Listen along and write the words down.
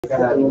Small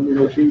packet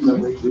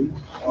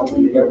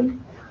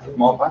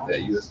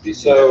USB.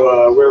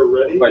 So we're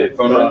ready. Wait, your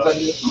phone runs on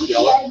you?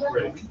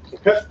 Ready.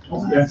 Okay.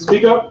 Yeah,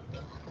 speak up.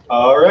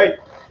 All right.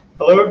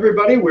 Hello,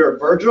 everybody. We're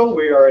Virgil.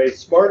 We are a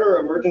smarter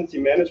emergency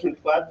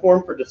management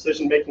platform for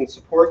decision-making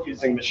support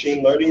using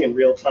machine learning and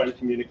real-time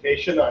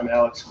communication. I'm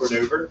Alex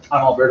Cordover.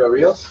 I'm Alberto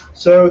Rios.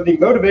 So the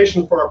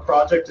motivation for our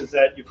project is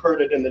that you've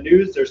heard it in the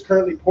news. There's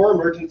currently poor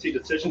emergency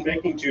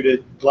decision-making due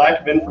to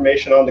lack of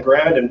information on the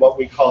ground and what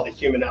we call the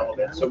human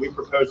element. So we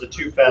propose a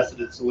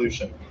two-faceted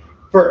solution.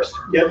 First,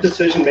 get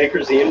decision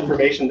makers the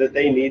information that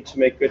they need to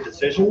make good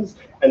decisions.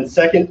 And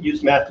second,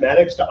 use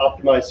mathematics to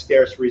optimize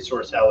scarce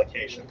resource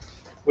allocation.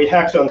 We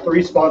hacked on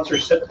three sponsor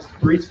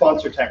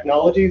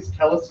technologies: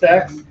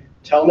 Telestacks,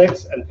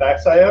 Telnix, and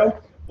Fax.io.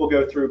 We'll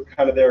go through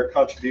kind of their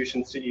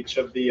contributions to each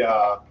of the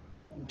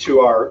to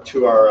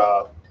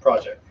our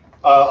project.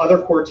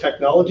 Other core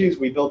technologies: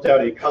 we built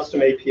out a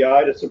custom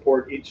API to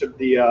support each of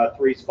the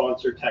three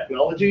sponsored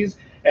technologies,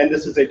 and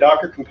this is a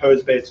Docker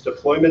Compose based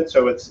deployment,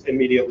 so it's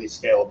immediately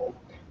scalable.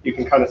 You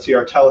can kind of see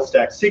our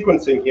Telestack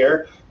sequencing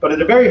here, but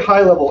at a very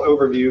high level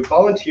overview,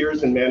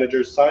 volunteers and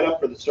managers sign up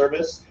for the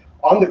service.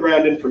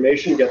 On-the-ground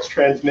information gets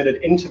transmitted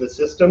into the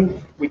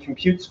system. We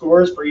compute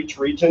scores for each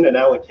region and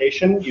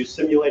allocation, use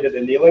simulated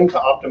annealing to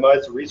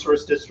optimize the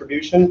resource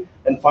distribution,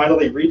 and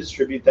finally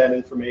redistribute that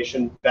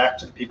information back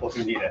to the people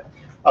who need it.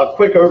 A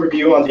quick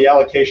overview on the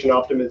allocation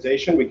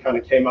optimization. We kind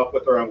of came up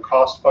with our own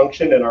cost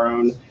function and our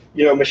own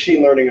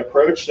machine learning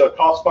approach. So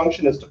cost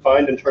function is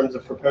defined in terms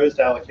of proposed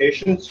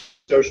allocations,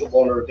 social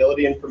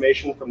vulnerability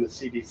information from the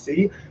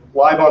CDC,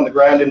 live on the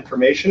ground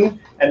information,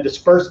 and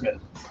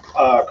disbursement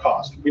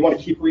cost. We want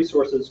to keep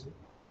resources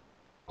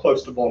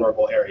close to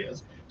vulnerable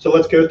areas. So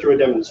let's go through a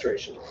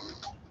demonstration.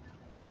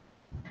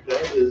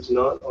 That is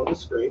not on the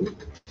screen.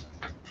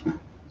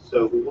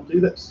 So we will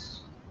do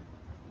this.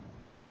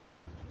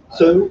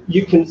 So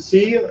you can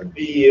see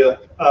the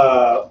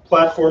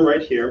platform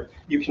right here.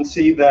 You can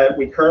see that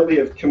we currently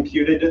have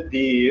computed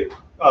the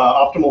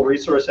optimal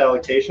resource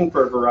allocation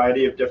for a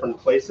variety of different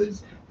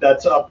places.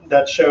 That's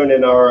shown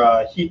in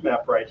our heat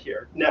map right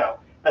here. Now,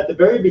 at the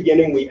very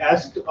beginning, we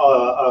asked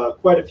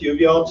quite a few of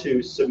y'all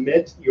to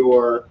submit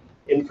your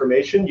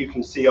information. You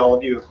can see all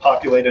of you have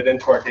populated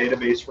into our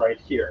database right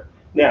here.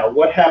 Now,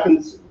 what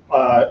happens?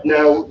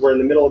 Now we're in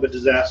the middle of a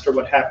disaster.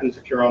 What happens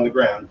if you're on the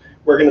ground?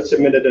 We're going to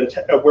submit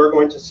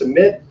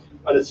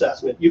an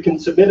assessment. You can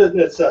submit an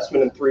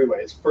assessment in three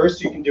ways.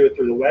 First, you can do it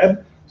through the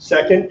web.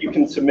 Second, you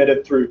can submit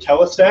it through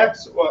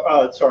Telestacks,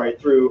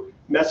 through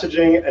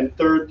messaging, and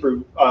third,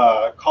 through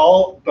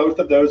call. Both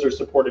of those are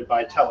supported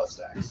by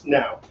Telestacks.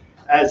 Now,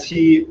 as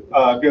he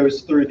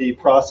goes through the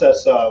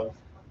process of,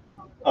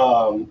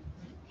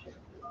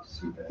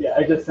 yeah,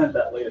 I just sent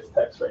that latest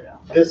text right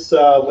now. This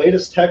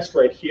latest text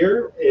right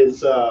here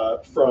is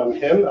from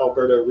him,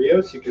 Alberto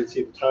Rios. You can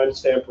see the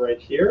timestamp right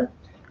here.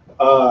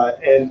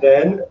 And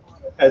then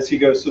as he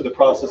goes through the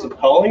process of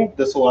calling,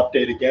 this will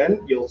update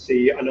again. You'll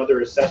see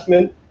another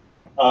assessment.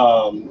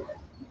 So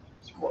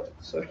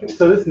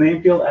this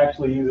name field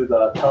actually uses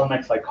a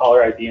Telnex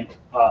caller ID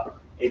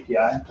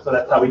API, so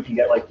that's how we can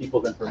get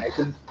people's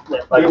information.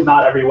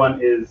 Not everyone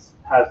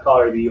has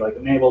caller ID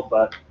enabled,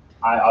 but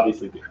I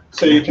obviously do.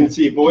 So you can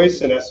see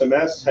voice and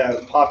SMS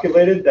have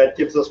populated. That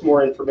gives us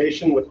more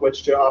information with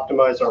which to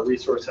optimize our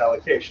resource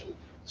allocation.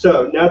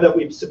 So now that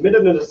we've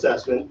submitted an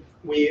assessment,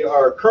 we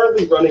are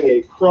currently running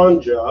a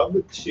cron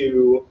job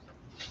to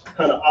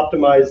kind of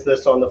optimize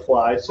this on the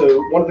fly.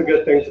 So one of the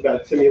good things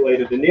about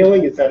simulated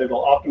annealing is that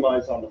it'll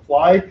optimize on the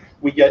fly.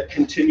 We get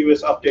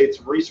continuous updates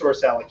of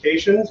resource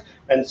allocations.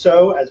 And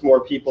so as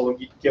more people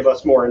give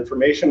us more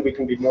information, we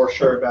can be more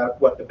sure about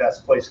what the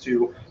best place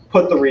to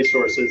put the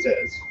resources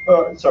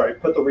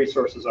put the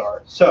resources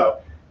are.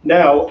 So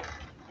now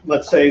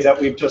let's say that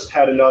we've just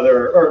had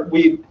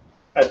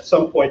at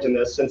some point in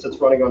this, since it's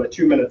running on a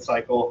 2-minute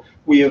cycle,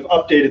 we have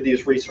updated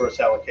these resource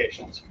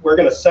allocations. We're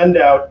going to send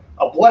out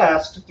a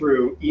blast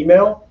through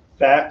email,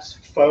 fax,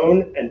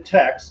 phone, and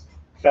text.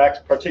 Fax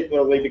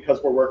particularly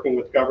because we're working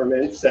with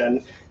governments,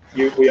 and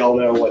we all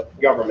know what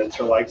governments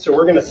are like. So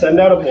we're going to send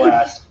out a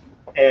blast,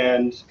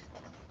 and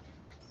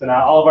so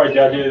now all of our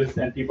judges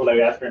and people that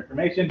we ask for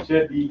information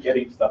should be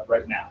getting stuff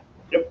right now.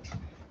 Yep.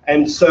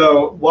 And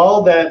so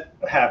while that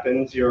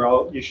happens,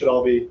 you should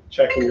all be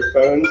checking your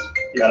phones.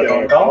 You got a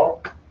phone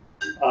call?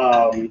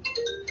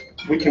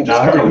 We can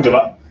just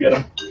get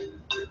them.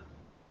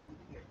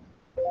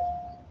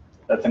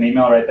 That's an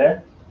email right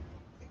there.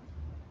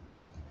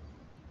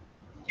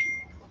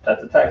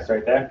 That's a text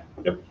right there.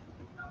 Yep.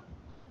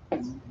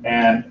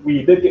 And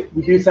we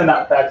do send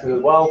out faxes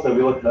as well. So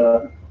we look at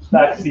the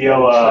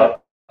Faxio.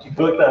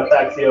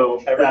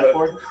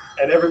 Dashboard.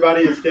 And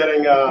everybody is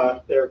getting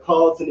their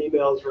calls and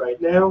emails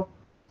right now.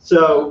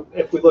 So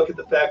if we look at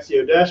the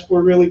Faxio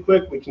dashboard really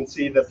quick, we can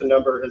see that the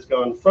number has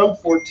gone from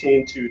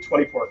 14 to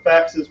 24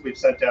 faxes. We've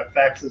sent out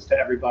faxes to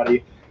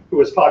everybody who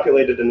was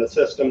populated in the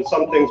system.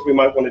 Some things we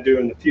might want to do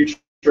in the future.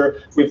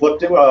 We've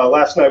looked at,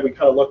 last night we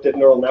kind of looked at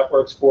neural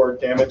networks for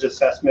damage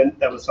assessment.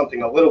 That was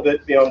something a little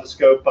bit beyond the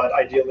scope, but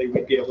ideally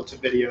we'd be able to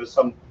video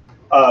some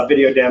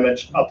video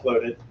damage,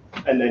 upload it,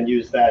 and then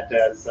use that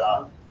as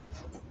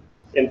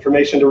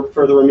information to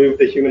further remove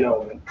the human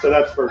element. So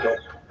that's Virgil.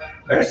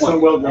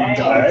 Excellent. Well done,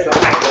 guys.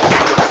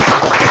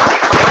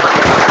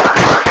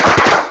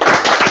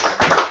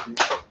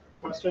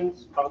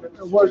 Questions, comments?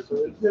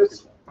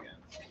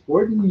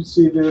 Where do you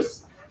see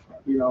this,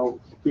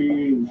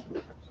 being,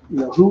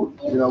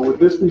 would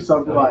this be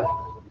something like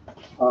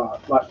a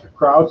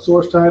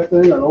crowdsource type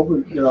thing, an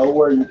open,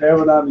 where you have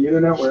it on the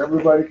internet where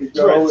everybody could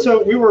go? Right.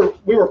 So we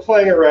were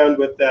playing around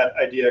with that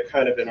idea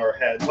kind of in our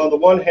heads. On the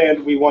one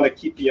hand, we want to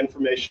keep the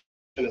information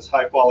as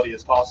high quality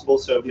as possible,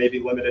 so maybe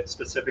limit it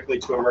specifically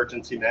to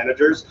emergency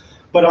managers.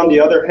 But on the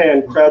other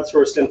hand,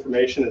 crowdsourced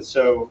information is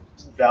so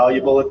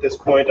valuable at this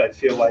point. I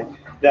feel like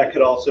that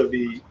could also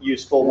be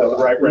useful with the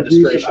right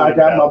registration. I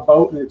got my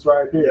boat and it's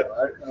right here,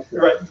 yeah. right? Okay.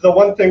 Right. The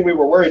one thing we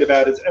were worried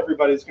about is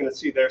everybody's going to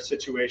see their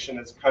situation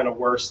as kind of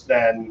worse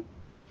than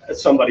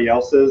somebody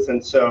else's,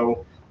 and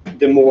so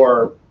the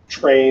more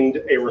trained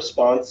a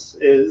response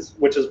is,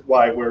 which is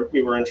why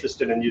we were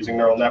interested in using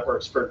neural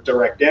networks for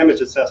direct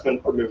damage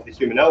assessment, remove the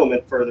human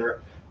element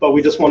further, but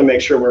we just want to make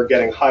sure we're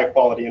getting high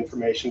quality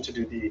information to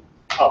do the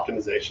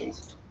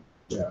optimizations.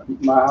 Yeah,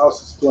 my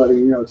house is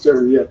flooding, it's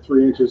every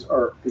 3 inches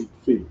or 8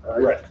 feet,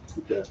 right? Right.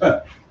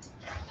 Okay.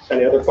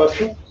 Any other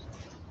questions?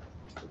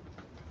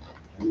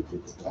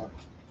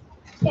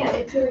 Yeah,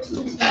 if you were to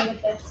continue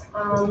with this,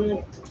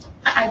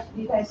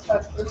 you guys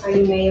talked through how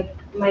you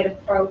might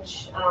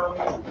approach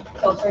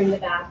filtering the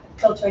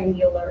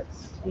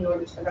alerts in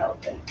order to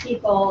relevant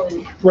people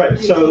and Right.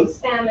 So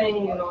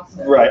spamming and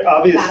also right.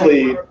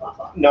 Obviously, blah, blah,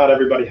 blah. not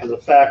everybody has a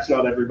fax.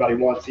 Not everybody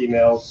wants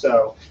emails.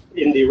 So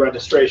in the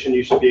registration,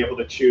 you should be able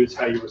to choose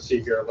how you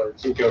receive your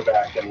alerts and go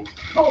back and.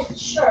 Oh,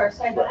 sure.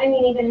 Sorry, but I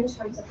mean, even in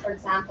terms of, for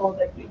example,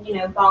 that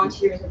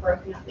volunteers are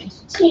broken up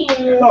into teams.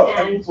 Oh,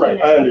 and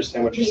right. I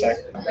understand what you're saying.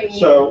 bringing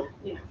So,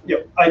 in,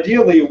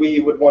 ideally, we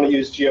would want to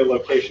use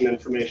geolocation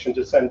information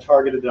to send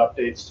targeted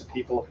updates to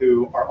people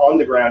who are on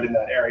the ground in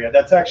that area.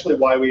 That's actually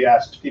why we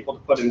asked people to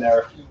put in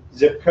their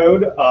zip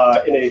code.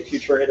 In a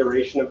future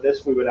iteration of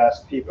this, we would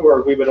ask people,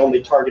 or we would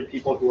only target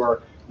people who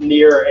are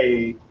near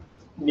an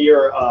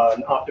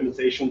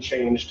optimization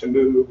change to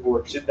move,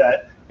 or to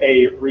that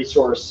a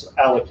resource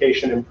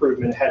allocation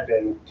improvement had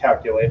been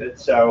calculated.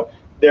 So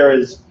there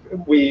is,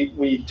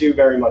 we do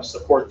very much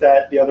support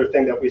that. The other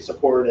thing that we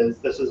support is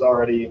this is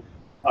already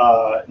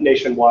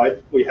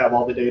nationwide. We have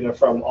all the data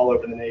from all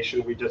over the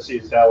nation. We just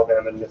used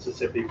Alabama and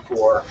Mississippi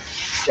for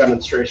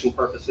demonstration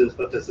purposes,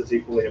 but this is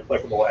equally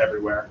applicable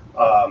everywhere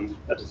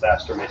a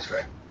disaster may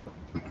strike.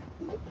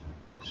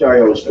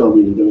 Sorry, I was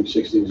filming and doing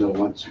 6 things at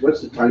once.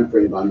 What's the time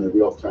frame on the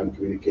real-time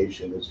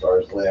communication as far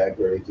as lag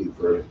or anything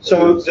for?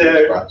 So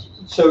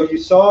you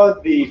saw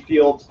the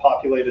fields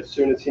populate as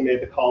soon as he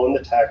made the call in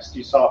the text.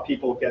 You saw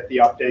people get the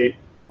update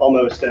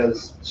almost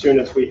as soon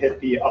as we hit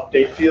the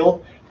update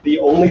field. The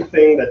only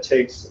thing that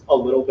takes a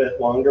little bit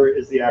longer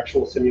is the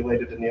actual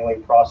simulated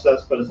annealing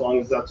process, but as long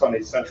as that's on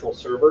a central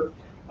server,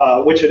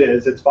 which it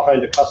is, it's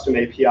behind a custom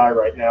API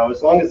right now.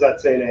 As long as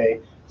that's in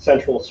a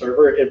central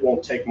server, it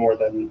won't take more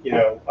than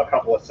a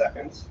couple of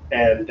seconds,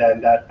 and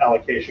then that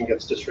allocation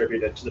gets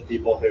distributed to the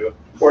people who,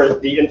 or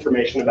the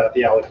information about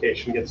the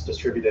allocation gets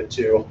distributed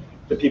to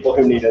the people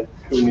who need it,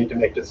 who need to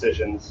make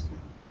decisions,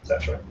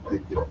 etc.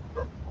 Thank you.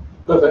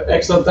 Perfect.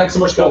 Excellent. Thanks so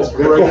much, guys.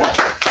 Very much.